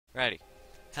Ready.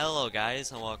 Hello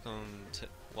guys and welcome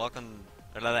blah,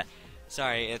 blah, blah.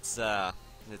 Sorry, it's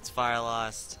fire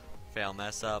lost, fail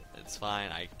mess up, it's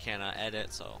fine, I cannot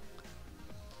edit, so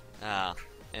uh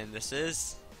and this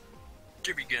is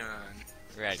Jimmy gun.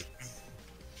 ready.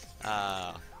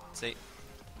 See,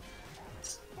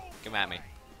 come at me.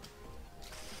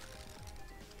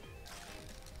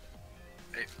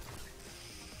 Hey.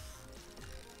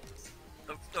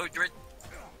 Oh, you're right.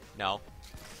 No.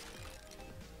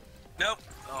 Nope.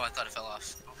 Oh, I thought it fell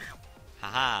off. Oh, man.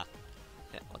 Haha.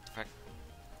 Yeah, what the frick?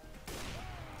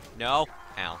 No.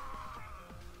 Ow.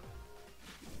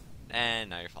 And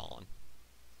now you're falling.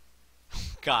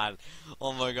 God.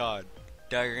 Oh my god.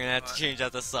 Dad, you're gonna have to What? change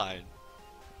out the sign.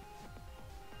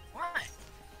 Why?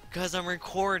 Cause I'm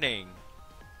recording.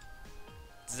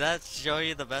 Does that show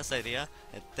you the best idea?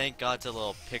 And thank God it's a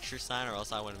little picture sign, or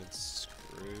else I would have been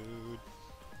screwed.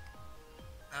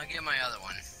 I'll get my other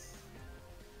one.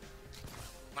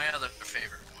 My other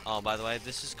favorite one. Oh, by the way,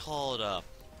 this is called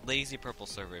Lazy Purple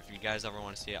Server. If you guys ever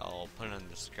want to see it, I'll put it in the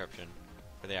description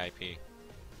for the IP.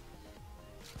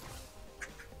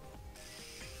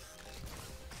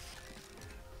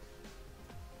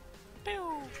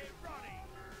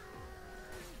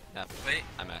 Yep, Wait.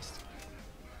 I missed.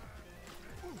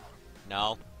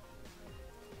 No.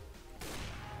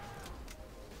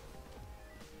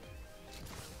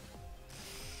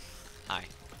 Hi.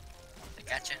 I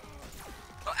gotcha.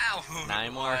 Oh, ow!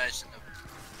 9 more. I shouldn't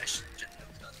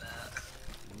have done that.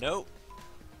 Nope.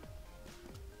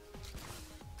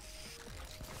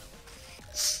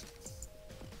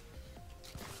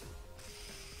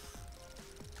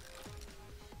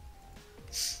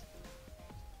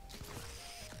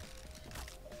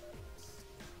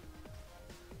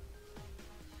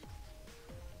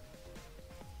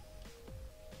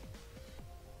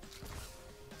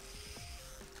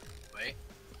 Wait.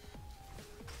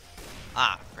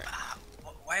 Ah, frick. Ah,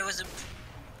 why was it?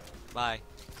 Bye.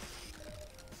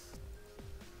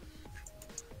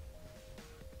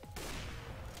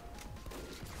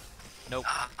 Nope.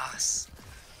 Ah,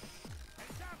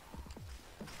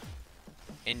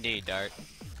 Indeed, Dart.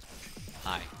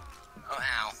 Hi. oh,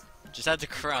 ow. Just had to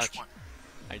crouch. Bushwhacked-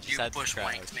 I just You had to crouch.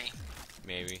 bushwhacked me.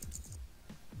 Maybe.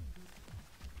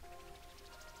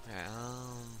 Alright,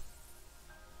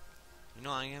 you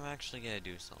know, I am actually gonna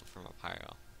do something for my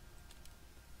pyro.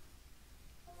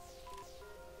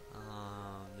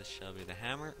 This shall be the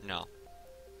hammer? No.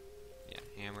 Yeah,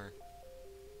 hammer.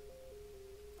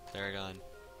 Theragun.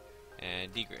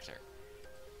 And degreaser.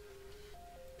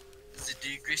 Is it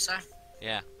degreaser?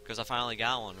 Yeah, because I finally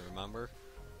got one, remember?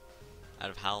 Out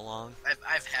of how long?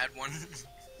 I've had one.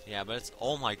 Yeah, but it's,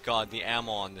 oh my god, the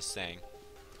ammo on this thing.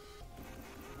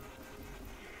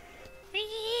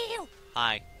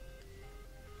 Hi.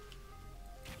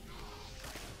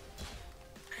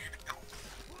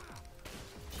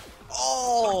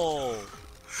 Oh!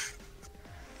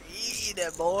 Eat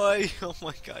it, boy! Oh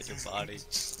my god, your body.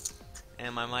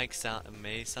 And my mic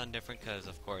may sound different because,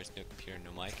 of course, new computer,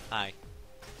 new mic. Hi.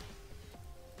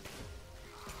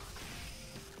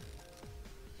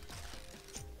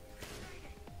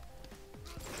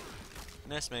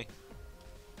 Miss me.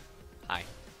 Hi.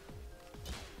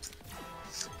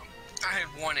 I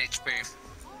had 1 HP.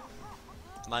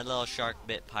 My little shark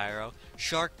bit pyro.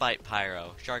 Shark bite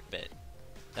pyro. Shark bit.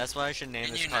 That's what I should name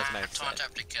Can this you not cosmetic taunt set.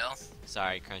 after kill?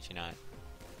 Sorry, Crunchy Nut.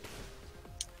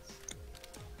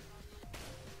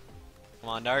 Come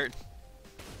on, Dart.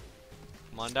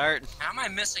 Come on, Dart. How am I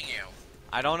missing you?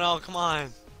 I don't know. Come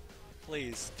on.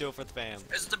 Please, do it for the fam.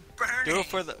 It's the burning. Do it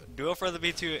for the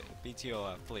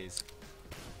BTOF, please.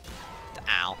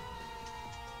 Ow.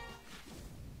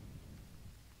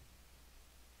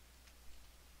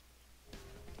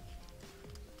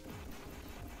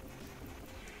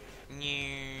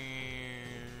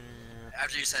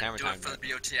 After you said Hammer do time, it for the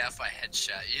Dart. BOTF, I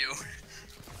headshot you.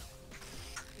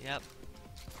 Yep.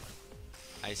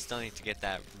 I still need to get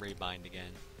that rebind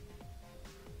again.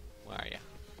 Where are you?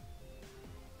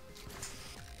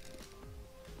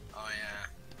 Oh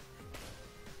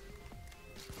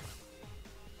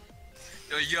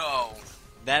yeah. Yo.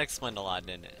 That explained a lot,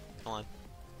 didn't it? Come on.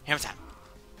 Hammer time.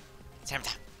 It's hammer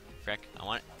time. Frick, I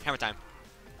want it. Hammer time.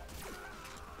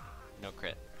 No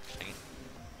crit. Dang it.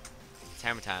 It's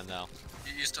hammer time, though.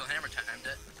 You still hammer timed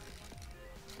it.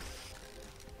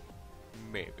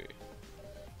 Maybe.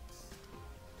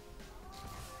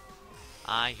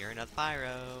 I hear another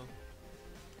pyro.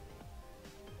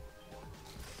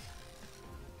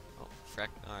 Oh, frick.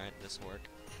 Alright, this will work.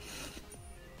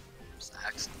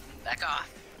 Sucks. Back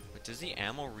off. But does the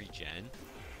ammo regen?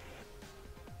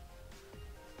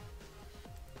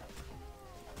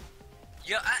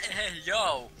 Hey,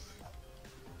 yo.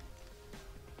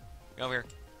 Get over here.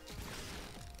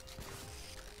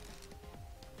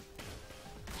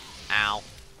 Ow.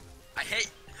 I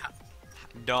hate.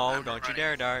 No, I'm don't you running.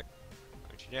 dare, Dart.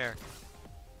 Don't you dare.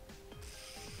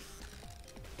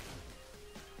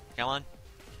 Come on.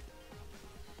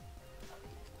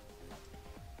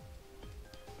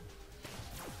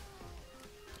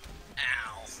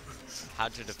 Ow. How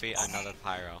to defeat another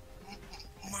pyro.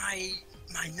 My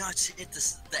nuts hit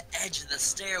the edge of the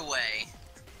stairway.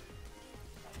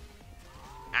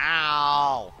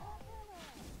 Ow!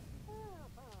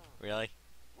 Really?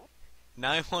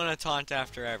 Now I want to taunt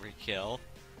after every kill.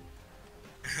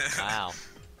 Wow.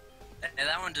 Hey,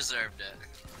 that one deserved it.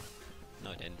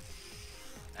 No, it didn't.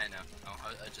 I know.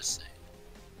 I just say.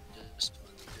 Just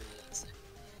want to do this.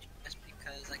 Just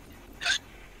because I can.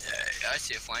 I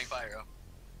see a flying pyro.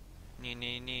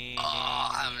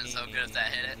 Oh, I'm so good if that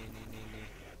hit it.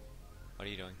 What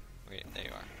are you doing? Wait, there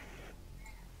you are.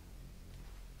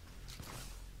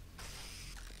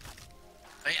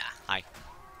 Oh yeah. Hi.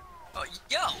 Oh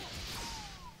yo.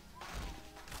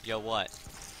 Yo, what?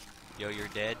 Yo, you're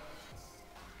dead?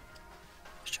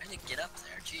 I was trying to get up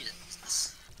there.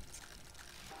 Jesus.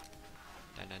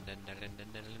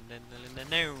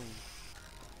 No.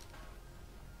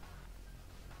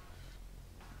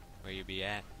 Where you be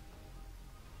at?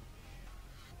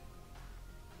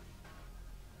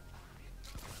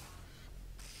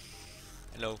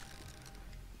 Hello.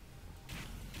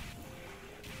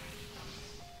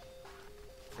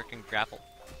 Frickin' grapple.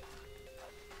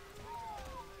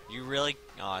 You really?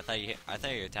 Oh, I thought you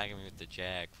were attacking me with the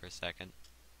jag for a second.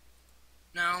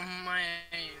 No, my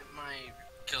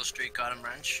kill streak got him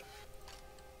wrench.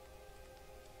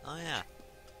 Oh yeah.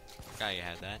 Forgot you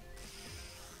had that.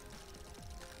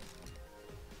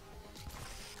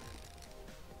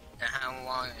 And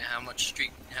how much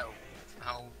streak,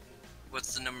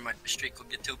 what's the number my streak will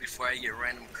get to before I get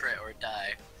random crit or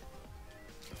die?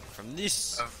 From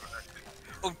this.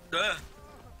 Oh, duh.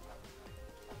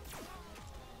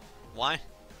 Why?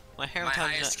 My hair My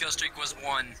comes highest kill streak was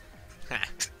 1.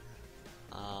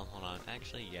 Hold on.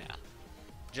 Actually, yeah.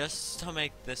 Just to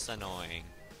make this annoying.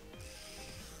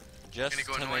 Just Gonna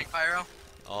go to annoying make. pyro?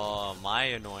 Oh, my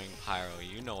annoying pyro.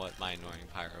 You know what my annoying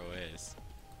pyro is.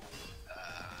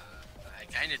 I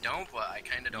kinda don't, but I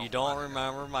kinda don't. You don't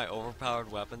remember my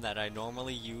overpowered weapon that I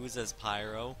normally use as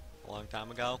pyro a long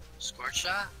time ago? Scorch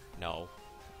shot? No.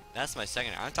 That's my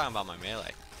second. I'm talking about my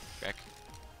melee. Rick.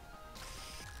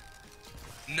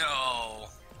 No.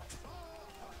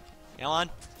 Come on.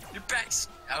 Your back's.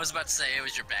 I was about to say it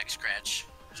was your back scratcher.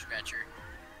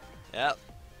 Yep.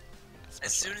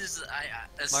 As soon as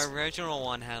My original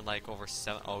one had like over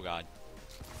 7. Oh god.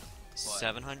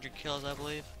 700 kills, I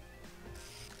believe.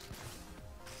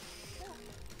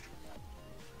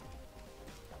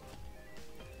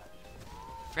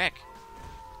 Frick.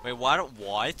 Wait,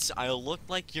 what? I looked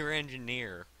like your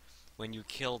engineer when you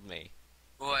killed me.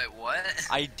 Wait, what?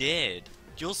 I did.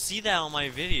 You'll see that on my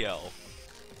video.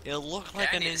 It looked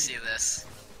like I an need to see this.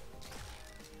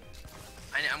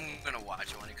 I'm gonna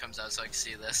watch it when it comes out so I can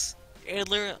see this. It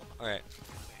literally. Alright.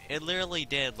 It literally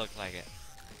did look like it.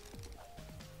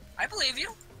 I believe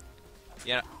you.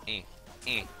 Yeah.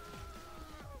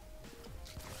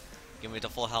 Give me the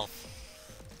full health.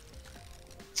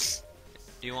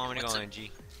 Do you want me to What's go it? NG?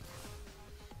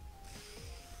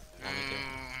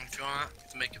 If you want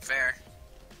to make it fair.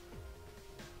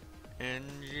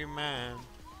 NG man.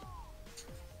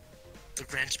 The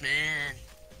wrench man.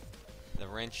 The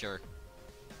wrencher.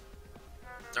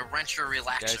 The wrencher Did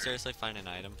I relaxer. seriously find an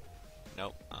item?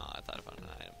 Nope. Oh, I thought I found an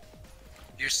item.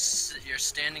 You're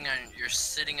sitting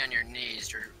on your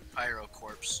knees. Your pyro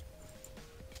corpse.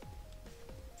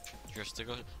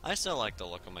 Justical. I still like the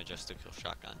look of my Justical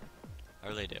shotgun. I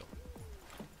really do.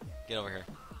 Get over here.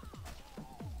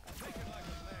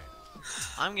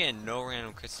 I'm getting no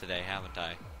random crits today, haven't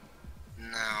I?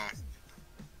 No.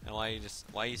 And why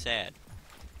you sad?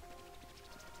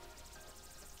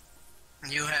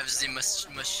 You have the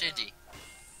machete.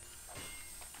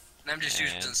 And I'm just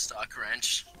And- using stock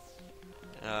wrench.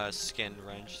 Skinned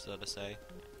wrench, so to say.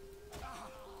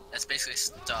 That's basically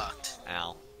stocked.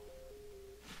 Ow.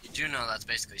 You do know that's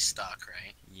basically stock,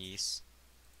 right? Yes.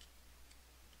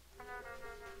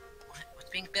 What's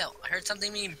being built? I heard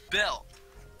something being built.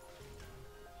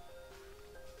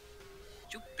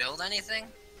 Did you build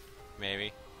anything?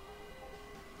 Maybe.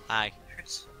 Hi.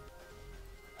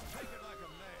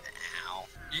 Ow.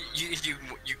 You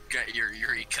got your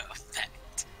Eureka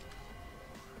effect.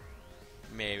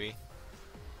 Maybe.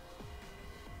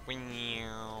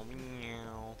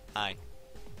 Hi.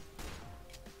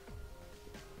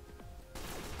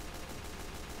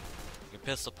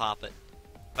 pistol pop it.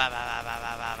 Ba, ba, ba, ba,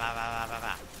 ba, ba, ba, ba, ba,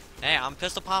 ba. Hey, I'm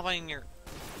pistol popping your...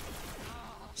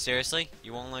 Seriously?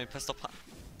 You won't let me pistol pop?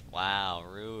 Wow,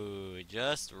 rude.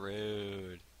 Just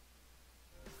rude.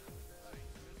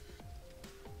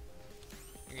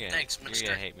 Thanks, You're mister.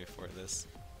 gonna hate me for this.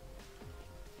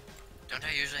 Don't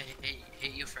I usually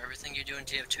hate you for everything you do in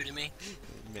TF2 to me?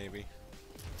 Maybe.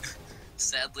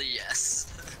 Sadly,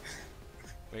 yes.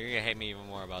 But you're gonna hate me even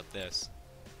more about this.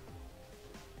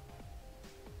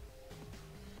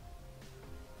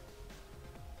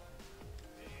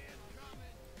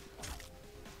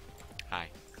 Hi.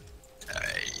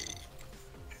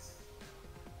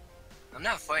 I'm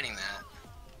not fighting that.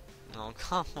 Oh,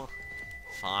 come on.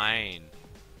 Fine.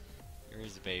 You're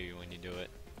his baby when you do it.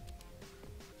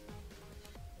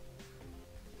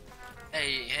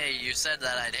 Hey, you said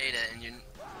that I'd hate it, and you...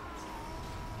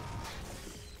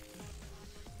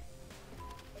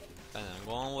 And I'm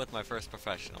going with my first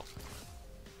professional.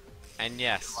 And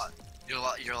yes. You're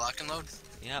lock and load?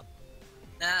 Yep.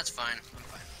 Nah, that's fine. I'm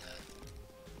fine with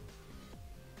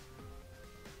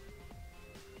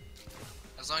that.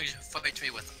 As long as you fight me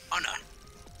with honor.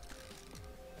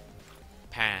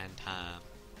 Pan time.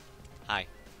 Hi.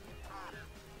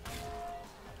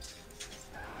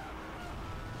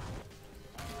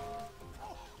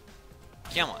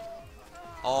 Come on.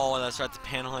 Oh, that's right. The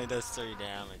pan only does 3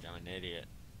 damage. I'm an idiot.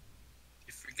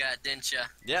 You forgot, didn't ya?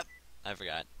 Yep. I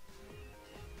forgot.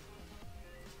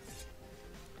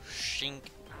 Shink.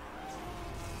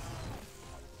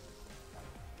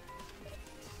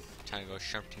 Time to go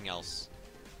something else.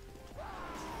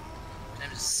 Time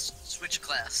to switch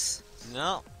class.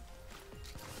 No.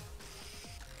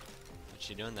 What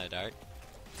you doing there, Dart?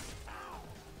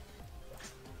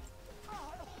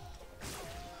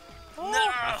 No!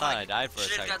 I thought I died for a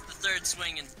Should've second. got the third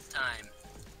swing in time.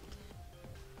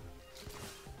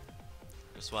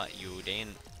 Guess what? You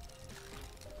didn't.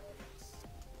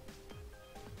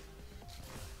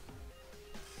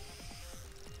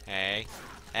 Hey.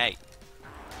 Hey.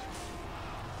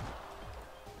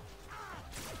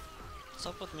 What's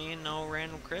up with me and no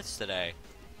random crits today?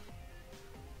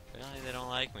 Apparently they don't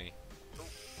like me. Oh,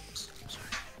 sorry.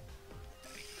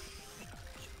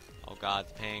 Oh god,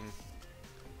 the ping.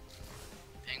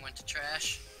 Ping went to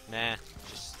trash. Nah,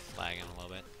 just lagging a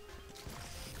little bit.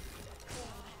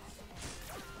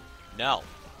 No.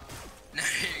 No,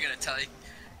 you're gonna tell you.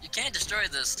 You can't destroy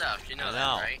this stuff, you know I that,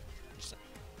 know. right?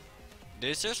 Did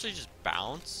it seriously just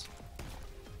bounce?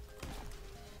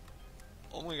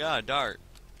 Oh my god, Dart.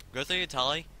 Go through your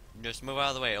telly. Just move out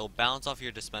of the way. It'll bounce off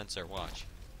your dispenser. Watch.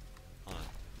 Hold on.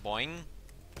 Boing.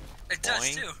 It does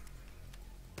Boing. too.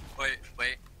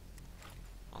 Wait.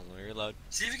 On the reload.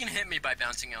 See if you can hit me by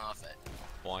bouncing off it.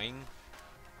 Boing.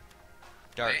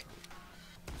 Dart. Wait.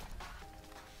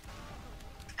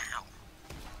 Ow.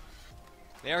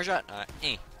 The air shot.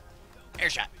 Air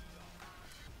shot.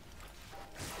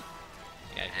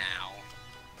 Yeah. Ow.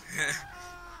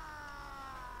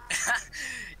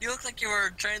 You look like you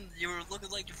were looking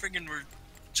like you freaking were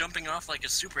jumping off like a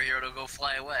superhero to go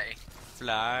fly away.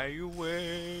 Fly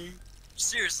away.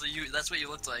 Seriously, that's what you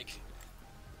looked like.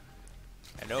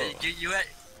 I know. You had...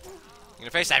 I'm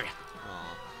gonna face stab you.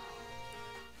 Aw.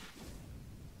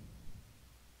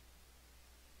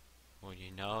 Well,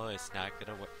 you know it's not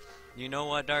gonna work. You know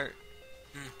what, Dart?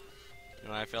 Hmm. You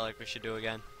know what I feel like we should do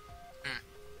again? Hmm.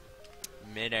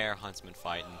 Mid-air huntsman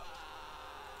fighting.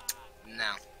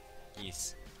 No.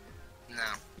 Yes.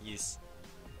 No. Yes.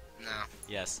 No.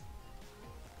 Yes.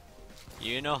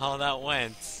 You know how that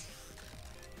went.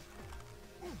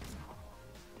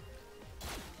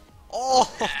 Oh!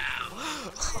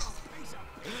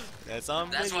 That's on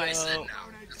video. That's why I said no.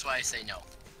 That's why I say no.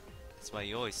 That's why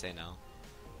you always say no.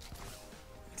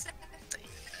 Exactly.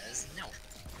 Because no.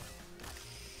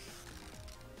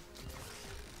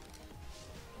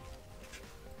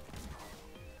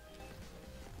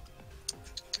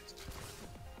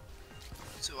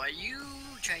 So while you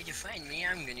try to find me,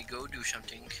 I'm gonna go do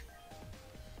something.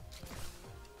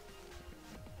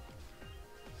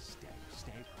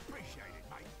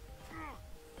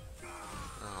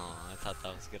 Oh, I thought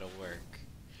that was gonna work.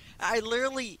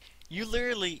 You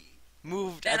literally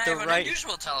moved And at I the have an right.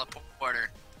 unusual teleporter.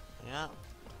 Yeah.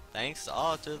 Thanks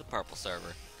all to the purple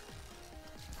server.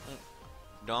 You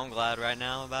know what I'm glad right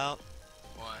now about?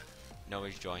 What?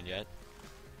 Nobody's joined yet.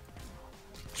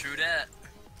 True that.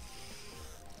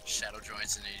 Shadow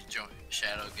joins and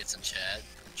Shadow gets in chat,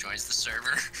 joins the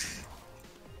server.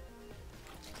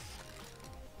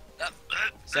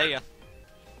 See ya.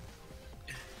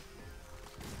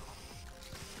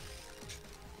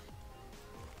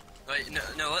 Wait,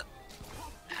 no, what?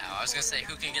 Ow. I was gonna say,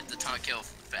 who can get the taunt kill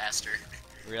faster?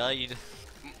 Really?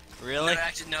 Really? No,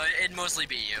 actually, no, it'd mostly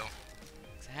be you.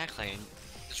 Exactly.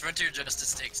 This Frontier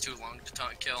Justice takes too long to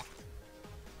taunt kill.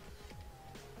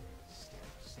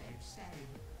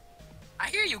 I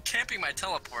hear you camping my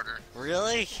teleporter.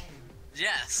 Really?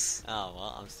 Yes. Oh,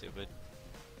 well, I'm stupid.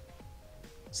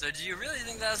 So do you really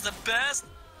think that was the best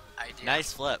idea?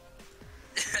 Nice flip.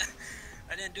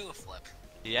 I didn't do a flip.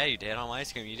 Yeah, you did on my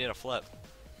screen. You did a flip.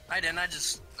 I didn't. I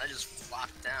just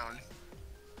flopped down.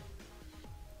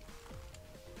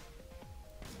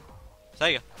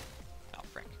 See ya. Oh,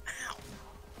 frick. Ow.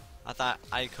 I thought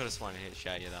I could have sworn I hit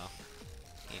shot you though.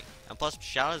 Yeah. And plus,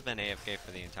 Shadow's been AFK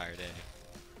for the entire day.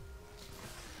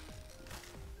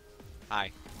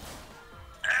 Hi.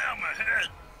 Ow, my head.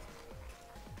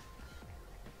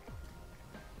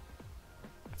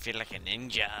 I feel like a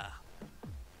ninja.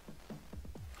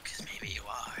 Because maybe you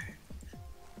are.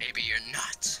 Maybe you're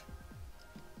not.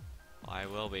 Well, I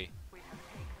will be.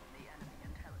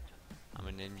 I'm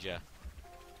a ninja.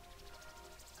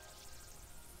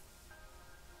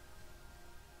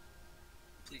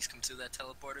 Please come to that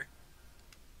teleporter.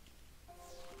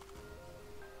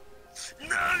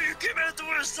 No, you came at the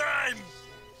worst time!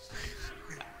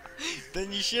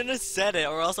 Then you shouldn't have said it,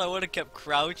 or else I would have kept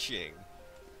crouching.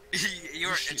 You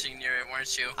were itching near it,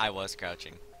 weren't you? I was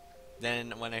crouching.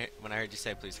 Then when I heard you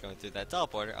say please go through that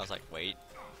teleporter, I was like, wait.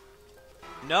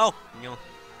 No! No.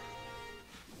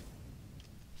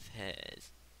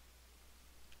 Fizz.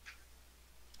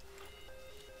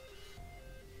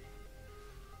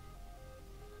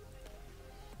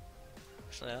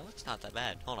 Actually, that looks not that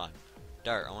bad. Hold on.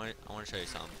 Dart, I want to show you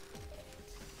something.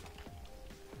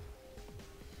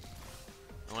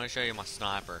 I want to show you my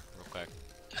sniper real quick.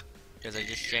 Because I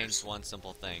just changed one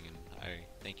simple thing, and I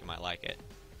think you might like it.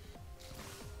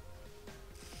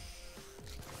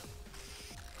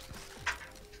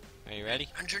 Are you ready?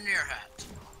 Engineer hat.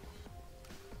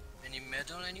 Any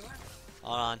middle anywhere?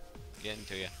 Hold on. Getting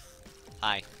to you.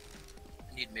 Hi.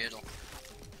 I need middle.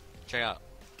 Check out.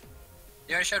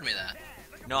 You already showed me that.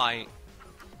 No, I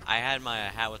had my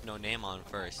hat with no name on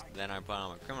first. Then I put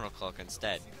on my criminal cloak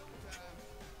instead.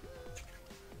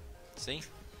 See?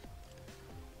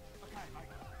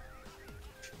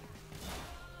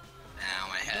 Ow,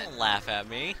 my head. Don't laugh at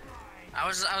me. I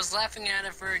was laughing at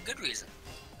it for a good reason.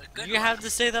 A good You one. have to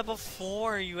say that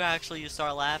before you actually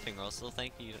start laughing, or else they'll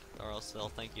think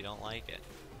you don't like it.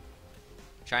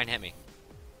 Try and hit me.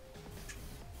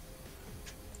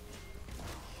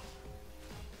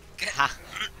 Ha!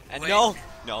 And Wait. no!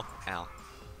 No. Ow.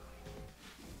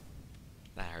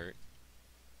 That hurt.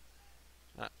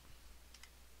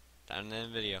 Time to end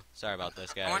the video. Sorry about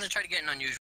this, guys. I want to try to get an unusual.